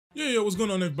Yo, what's going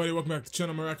on, everybody? Welcome back to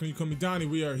Channel Arachno. You call me Donnie.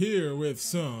 We are here with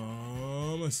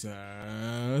some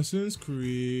Assassin's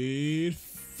Creed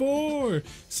 4.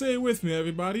 Say it with me,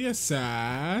 everybody.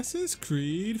 Assassin's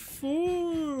Creed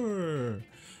 4.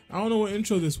 I don't know what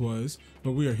intro this was,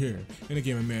 but we are here in a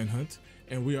game of Manhunt,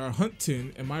 and we are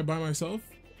hunting. Am I by myself?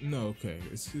 No, okay.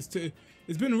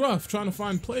 It's been rough trying to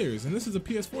find players, and this is a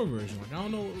PS4 version. Like, I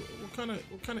don't know what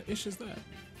kind of ish is that.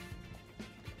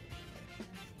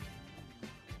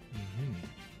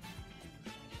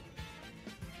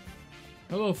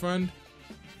 Hello, friend.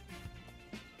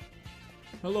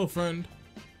 Hello, friend.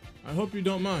 I hope you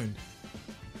don't mind.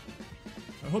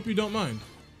 I hope you don't mind.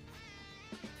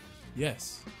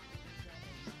 Yes.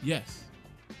 Yes.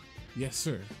 Yes,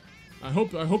 sir. I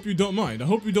hope you don't mind. I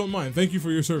hope you don't mind. Thank you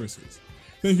for your services.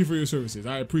 Thank you for your services.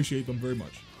 I appreciate them very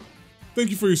much. Thank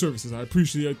you for your services. I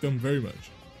appreciate them very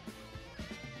much.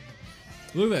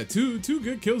 Look at that. Two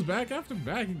good kills back after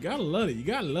back. You gotta love it. You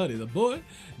gotta love it.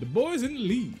 The boy's in the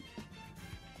lead.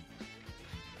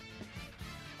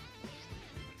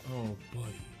 Oh,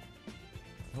 buddy.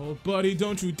 Oh, buddy,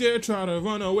 don't you dare try to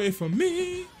run away from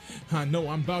me. I know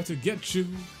I'm about to get you.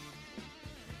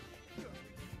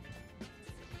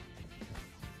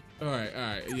 Alright,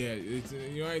 yeah,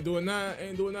 you ain't doing that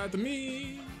to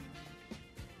me.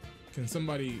 Can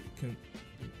somebody...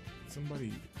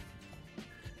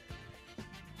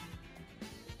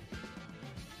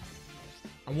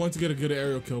 I wanted to get a good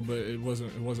aerial kill, but it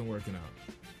wasn't working out.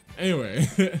 Anyway.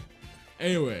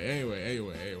 Anyway. Hey, wait.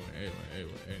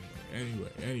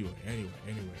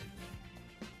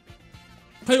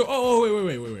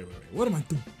 What am I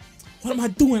doing? What am I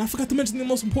doing? I forgot to mention the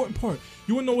most important part.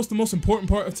 You wanna know what's the most important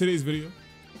part of today's video?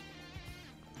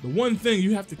 The one thing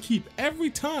you have to keep every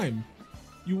time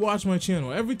you watch my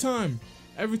channel, every time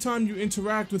you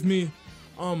interact with me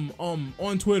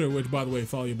on Twitter, which, by the way,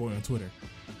 follow your boy on Twitter.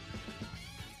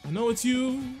 I know it's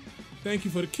you. Thank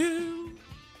you for the kill.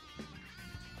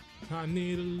 I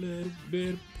need a little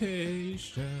bit of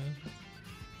patience.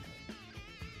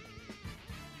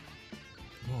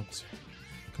 Come on, sir.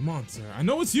 Come on, sir. I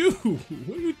know it's you.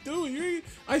 What are you doing?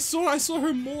 I saw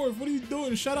her morph. What are you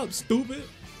doing? Shut up, stupid.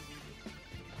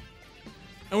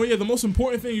 And yeah, the most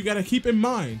important thing you gotta keep in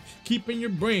mind, keep in your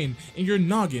brain, in your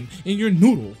noggin, in your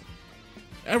noodle.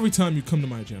 Every time you come to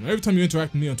my channel, every time you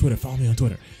interact with me on Twitter, follow me on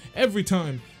Twitter. Every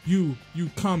time you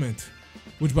comment,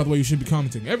 which, by the way, you should be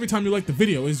commenting. Every time you like the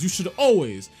video, you should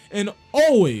always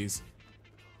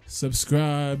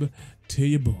subscribe to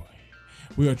your boy.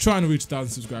 We are trying to reach 1,000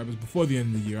 subscribers before the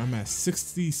end of the year. I'm at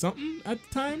 60-something at the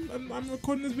time I'm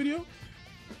recording this video.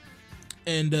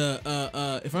 And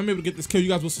if I'm able to get this kill, you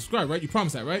guys will subscribe, right? You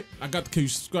promised that, right? I got the kill. You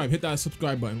subscribe. Hit that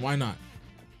subscribe button. Why not?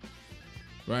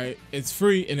 Right? It's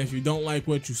free, and if you don't like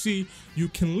what you see, you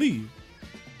can leave.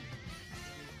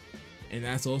 And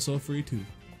that's also free too.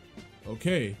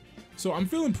 Okay, so I'm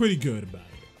feeling pretty good about it.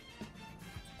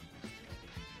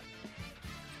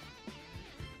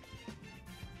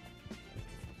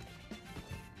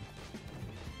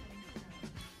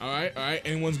 All right.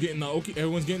 Everyone's getting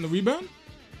the rebound?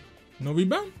 No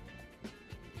rebound?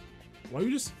 Why you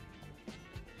just...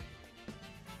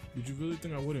 Did you really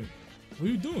think I wouldn't? What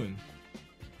are you doing?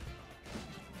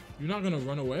 You're not gonna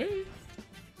run away?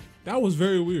 That was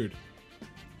very weird.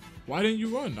 Why didn't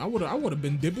you run? I would have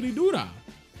been dippity doo-dah.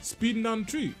 Speeding down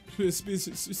the tree.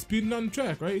 Speeding down the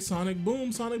track, right? Sonic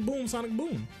boom, sonic boom, sonic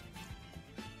boom.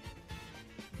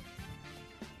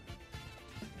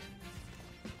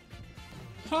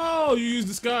 Oh, you used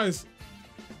disguise.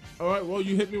 Alright, well,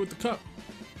 you hit me with the cup.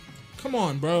 Come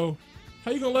on, bro.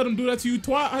 How you gonna let him do that to you,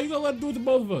 twat? How you gonna let him do it to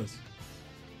both of us?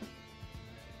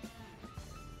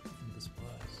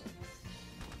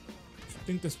 You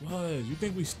think this was? You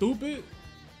think we stupid?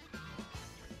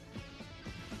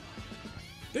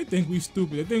 They think we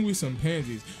stupid. They think we some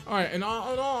pansies. All right, and in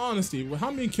all honesty, with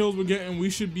how many kills we're getting, we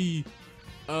should be,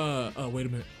 wait a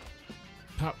minute.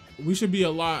 We should be a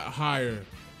lot higher.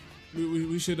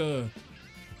 We should,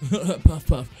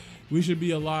 puff. We should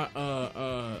be a lot,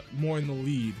 more in the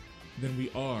lead than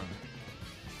we are.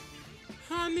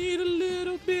 I need a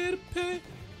little bit of pay.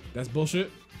 That's bullshit.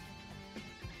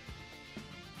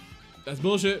 That's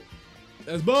bullshit.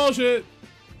 That's bullshit.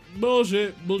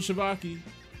 Bullshit. Bolshevaki.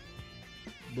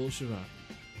 Bolshevik.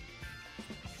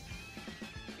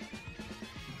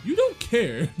 You don't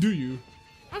care, do you?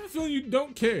 I have a feeling you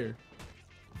don't care.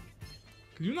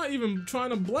 Cause you're not even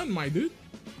trying to blend, my dude.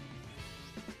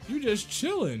 You're just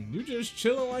chilling. You're just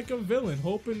chilling like a villain,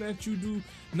 hoping that you do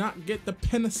not get the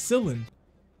penicillin.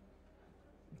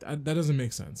 That doesn't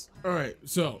make sense. All right,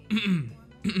 so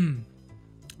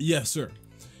yes, sir.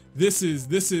 this is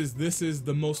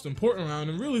the most important round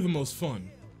and really the most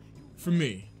fun for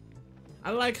me.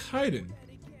 I like hiding.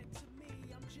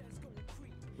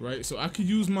 Right? So I can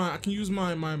use my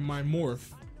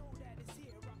morph.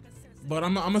 But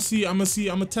I'm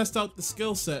gonna test out the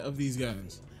skill set of these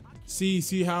guys.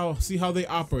 See how they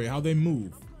operate, how they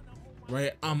move.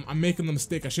 Right? I'm making the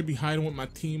mistake. I should be hiding with my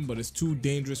team, but it's too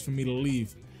dangerous for me to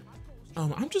leave.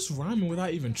 I'm just rhyming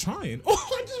without even trying. Oh,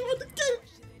 I just won the game.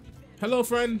 Hello,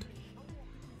 friend.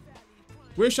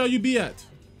 Where shall you be at?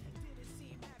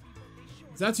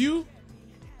 Is that you?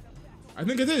 I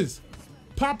think it is.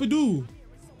 Papa-doo.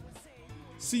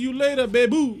 See you later,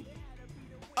 baby.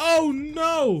 Oh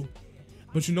no!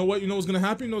 But you know what? You know what's gonna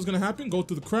happen? You know what's gonna happen? Go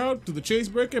through the crowd, through the chase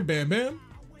breaker, bam, bam.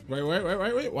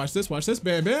 Right. Watch this,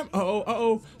 bam, bam.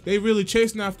 Uh-oh. They really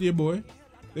chasing after your boy.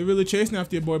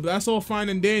 But that's all fine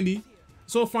and dandy.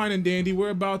 It's all fine and dandy. We're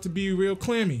about to be real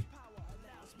clammy.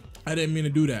 I didn't mean to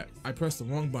do that. I pressed the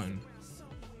wrong button.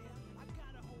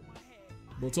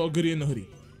 But it's all goody in the hoodie.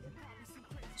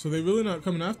 So they really not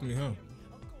coming after me, huh?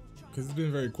 Because it's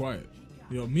been very quiet.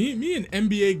 Yo, me and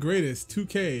NBA Greatest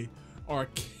 2K are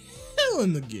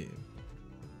killing the game.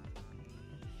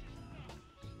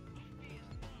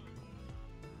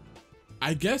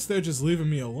 I guess they're just leaving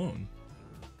me alone.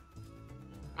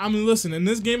 I mean, listen, in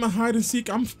this game of hide and seek,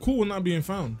 I'm cool with not being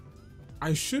found.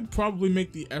 I should probably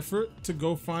make the effort to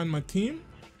go find my team,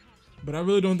 but I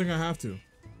really don't think I have to.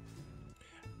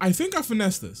 I think I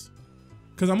finessed this,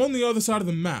 because I'm on the other side of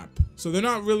the map, so they're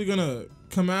not really gonna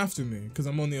come after me, because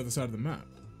I'm on the other side of the map.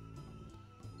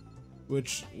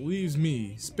 Which leaves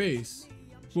me space,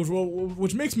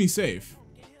 which makes me safe.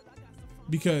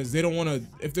 Because they don't want to,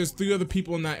 if there's 3 other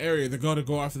people in that area, they're gonna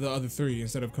go after the other 3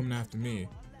 instead of coming after me.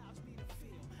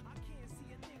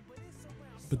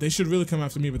 But they should really come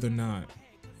after me, but they're not.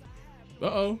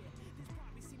 Uh-oh.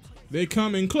 They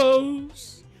coming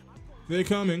close. They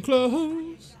coming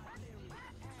close.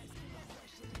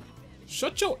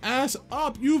 Shut your ass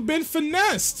up. You've been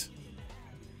finessed.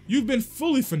 You've been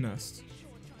fully finessed.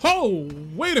 Oh,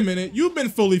 wait a minute. You've been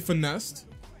fully finessed.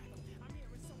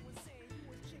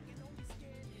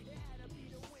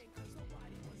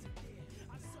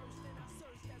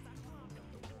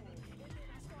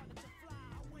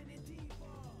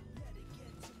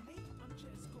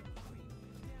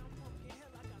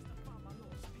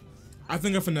 I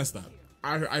think I finessed that.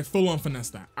 I full on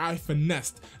finessed that. I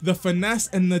finessed. The finesse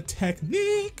and the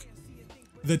technique.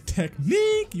 The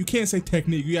technique. You can't say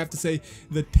technique. You have to say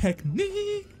the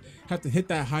technique. Have to hit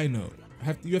that high note.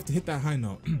 You have to hit that high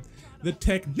note. The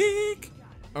technique.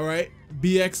 All right.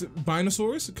 BX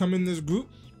Binosaurs, come in this group.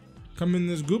 Come in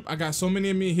this group. I got so many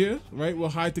of me here. Right. We'll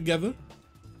hide together.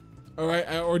 All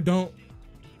right. Or don't.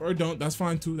 Or don't. That's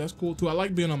fine too. That's cool too. I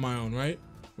like being on my own. Right.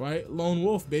 Right. Lone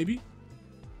wolf, baby.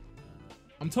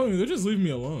 I'm telling you, they're just leaving me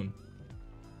alone.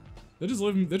 They're just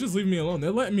leaving me alone.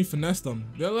 They're letting me finesse them.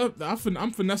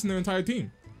 I'm finessing their entire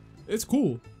team. It's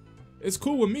cool. It's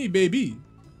cool with me, baby.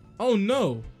 Oh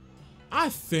no. I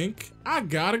think I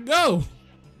gotta go.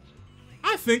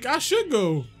 I think I should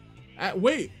go.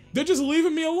 Wait, they're just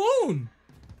leaving me alone.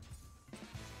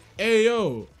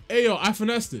 Ayo, I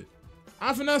finessed it.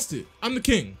 I finessed it. I'm the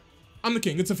king. I'm the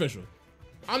king. It's official.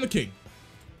 I'm the king.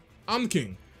 I'm the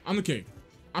king. I'm the king.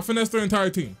 I finessed their entire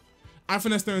team. I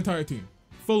finessed their entire team.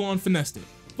 Full on finessed it.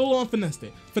 Full on finessed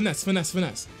it. Finesse.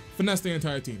 Finesse their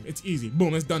entire team. It's easy.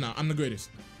 Boom, it's done now. I'm the greatest.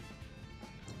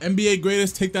 NBA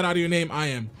greatest, take that out of your name. I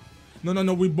am.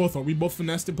 No, we both are. We both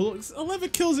finessed it. 11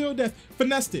 kills, 0 death.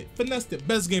 Finessed it.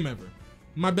 Best game ever.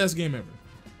 My best game ever.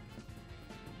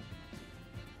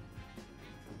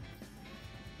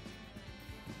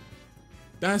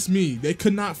 That's me. They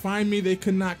could not find me. They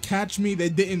could not catch me. They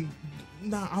didn't.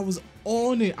 Nah, I was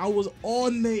on it. I was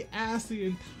on their ass the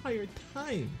entire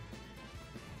time.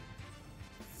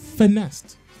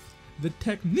 Finessed. The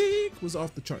technique was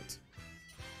off the charts.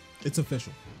 It's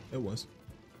official. It was.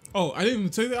 Oh, I didn't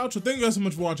even say the outro. Thank you guys so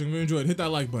much for watching. If you enjoyed, hit that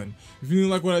like button. If you didn't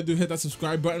like what I do, hit that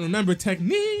subscribe button. Remember,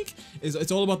 technique is,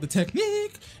 it's all about the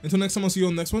technique. Until next time, I'll see you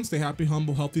on the next one. Stay happy,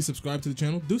 humble, healthy. Subscribe to the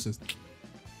channel. Deuces.